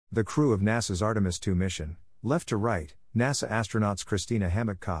The crew of NASA's Artemis II mission, left to right, NASA astronauts Christina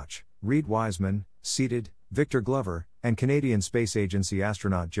Hammock-Koch, Reid Wiseman, seated, Victor Glover, and Canadian Space Agency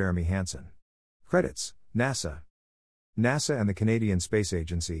astronaut Jeremy Hansen. Credits: NASA. NASA and the Canadian Space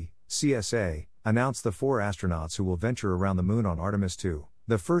Agency, CSA, announced the 4 astronauts who will venture around the Moon on Artemis II,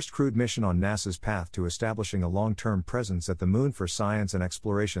 the first crewed mission on NASA's path to establishing a long-term presence at the Moon for science and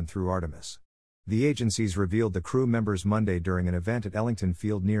exploration through Artemis. The agencies revealed the crew members Monday during an event at Ellington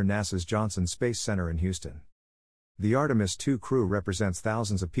Field near NASA's Johnson Space Center in Houston. The Artemis II crew represents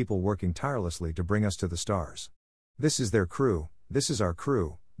thousands of people working tirelessly to bring us to the stars. This is their crew, this is our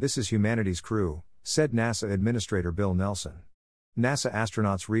crew, this is humanity's crew, said NASA Administrator Bill Nelson. NASA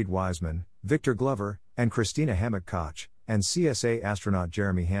astronauts Reid Wiseman, Victor Glover, and Christina Hammock-Koch, and CSA astronaut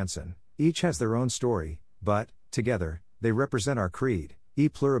Jeremy Hansen, each has their own story, but, together, they represent our creed, e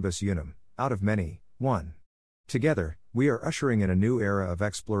pluribus unum, out of many, one. Together, we are ushering in a new era of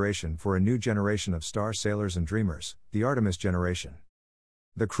exploration for a new generation of star sailors and dreamers, the Artemis generation.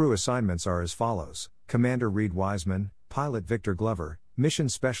 The crew assignments are as follows: Commander Reid Wiseman, Pilot Victor Glover, Mission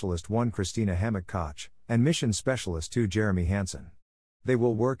Specialist 1 Christina Hammock-Koch, and Mission Specialist 2 Jeremy Hansen. They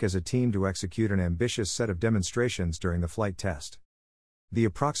will work as a team to execute an ambitious set of demonstrations during the flight test. The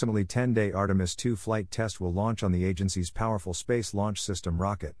approximately 10-day Artemis II flight test will launch on the agency's powerful Space Launch System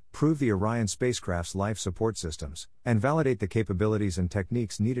rocket, prove the Orion spacecraft's life support systems, and validate the capabilities and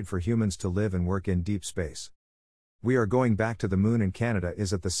techniques needed for humans to live and work in deep space. "We are going back to the Moon, and Canada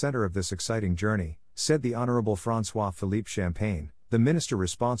is at the center of this exciting journey," said the Honorable François-Philippe Champagne, the minister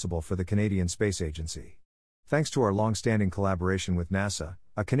responsible for the Canadian Space Agency. "Thanks to our long-standing collaboration with NASA,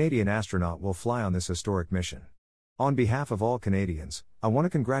 a Canadian astronaut will fly on this historic mission. On behalf of all Canadians, I want to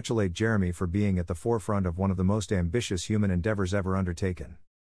congratulate Jeremy for being at the forefront of one of the most ambitious human endeavors ever undertaken.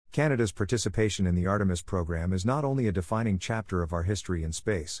 Canada's participation in the Artemis program is not only a defining chapter of our history in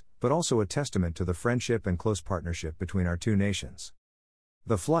space, but also a testament to the friendship and close partnership between our two nations."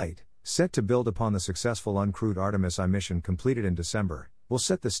 The flight, set to build upon the successful uncrewed Artemis I mission completed in December, will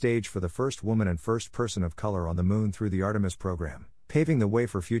set the stage for the first woman and first person of color on the Moon through the Artemis program, paving the way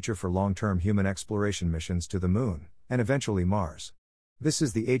for long-term human exploration missions to the Moon, and eventually Mars. This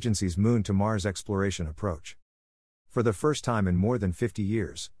is the agency's Moon to Mars exploration approach. For the first time in more than 50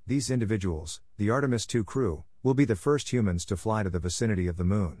 years, these individuals, the Artemis II crew, will be the first humans to fly to the vicinity of the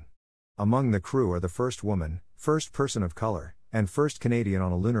Moon. Among the crew are the first woman, first person of color, and first Canadian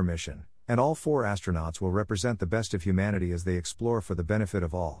on a lunar mission, and all 4 astronauts will represent the best of humanity as they explore for the benefit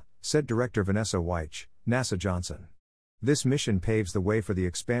of all, said Director Vanessa Weich, NASA Johnson. This mission paves the way for the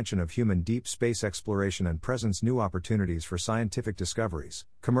expansion of human deep space exploration and presents new opportunities for scientific discoveries,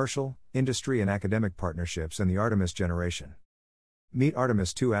 commercial, industry and academic partnerships and the Artemis generation. Meet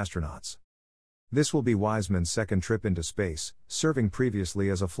Artemis II astronauts. This will be Wiseman's second trip into space, serving previously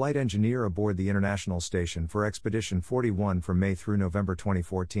as a flight engineer aboard the International Station for Expedition 41 from May through November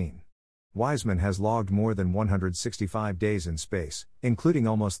 2014. Wiseman has logged more than 165 days in space, including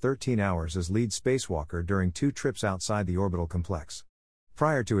almost 13 hours as lead spacewalker during 2 trips outside the orbital complex.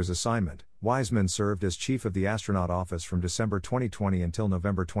 Prior to his assignment, Wiseman served as chief of the astronaut office from December 2020 until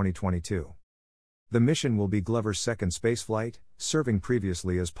November 2022. The mission will be Glover's second spaceflight, serving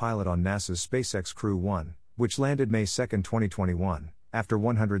previously as pilot on NASA's SpaceX Crew 1, which landed May 2, 2021, after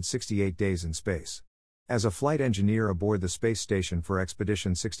 168 days in space. As a flight engineer aboard the space station for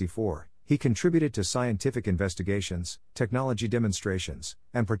Expedition 64, he contributed to scientific investigations, technology demonstrations,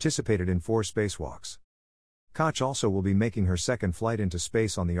 and participated in 4 spacewalks. Koch also will be making her second flight into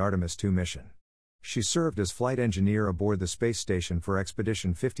space on the Artemis II mission. She served as flight engineer aboard the space station for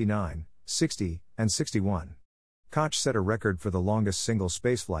Expedition 59, 60, and 61. Koch set a record for the longest single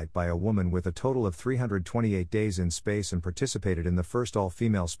spaceflight by a woman with a total of 328 days in space and participated in the first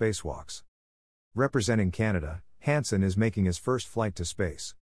all-female spacewalks. Representing Canada, Hansen is making his first flight to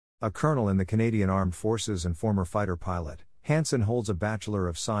space. A colonel in the Canadian Armed Forces and former fighter pilot, Hansen holds a Bachelor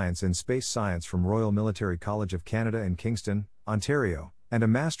of Science in Space Science from Royal Military College of Canada in Kingston, Ontario, and a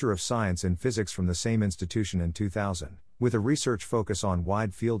Master of Science in Physics from the same institution in 2000, with a research focus on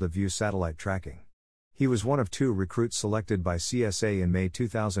wide field of view satellite tracking. He was one of 2 recruits selected by CSA in May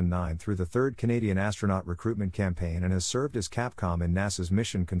 2009 through the 3rd Canadian Astronaut Recruitment Campaign and has served as Capcom in NASA's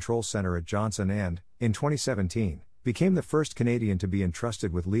Mission Control Center at Johnson and, in 2017, became the first Canadian to be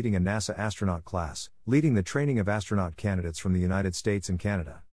entrusted with leading a NASA astronaut class, leading the training of astronaut candidates from the United States and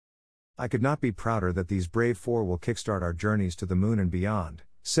Canada. "I could not be prouder that these brave 4 will kickstart our journeys to the Moon and beyond,"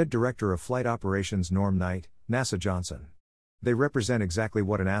 said Director of Flight Operations Norm Knight, NASA Johnson. "They represent exactly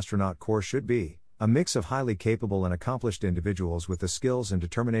what an astronaut corps should be, a mix of highly capable and accomplished individuals with the skills and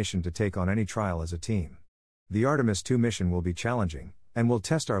determination to take on any trial as a team. The Artemis II mission will be challenging, and we'll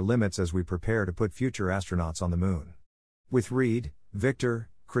test our limits as we prepare to put future astronauts on the moon. With Reed, Victor,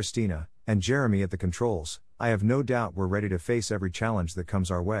 Christina, and Jeremy at the controls, I have no doubt we're ready to face every challenge that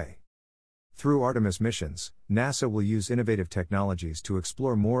comes our way. Through Artemis missions, NASA will use innovative technologies to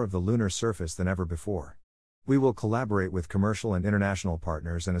explore more of the lunar surface than ever before. We will collaborate with commercial and international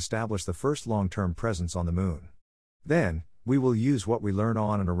partners and establish the first long-term presence on the moon. Then, we will use what we learn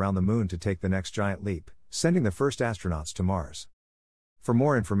on and around the moon to take the next giant leap, sending the first astronauts to Mars. For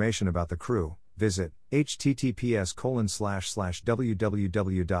more information about the crew, visit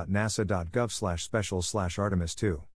https://www.nasa.gov/special/Artemis2.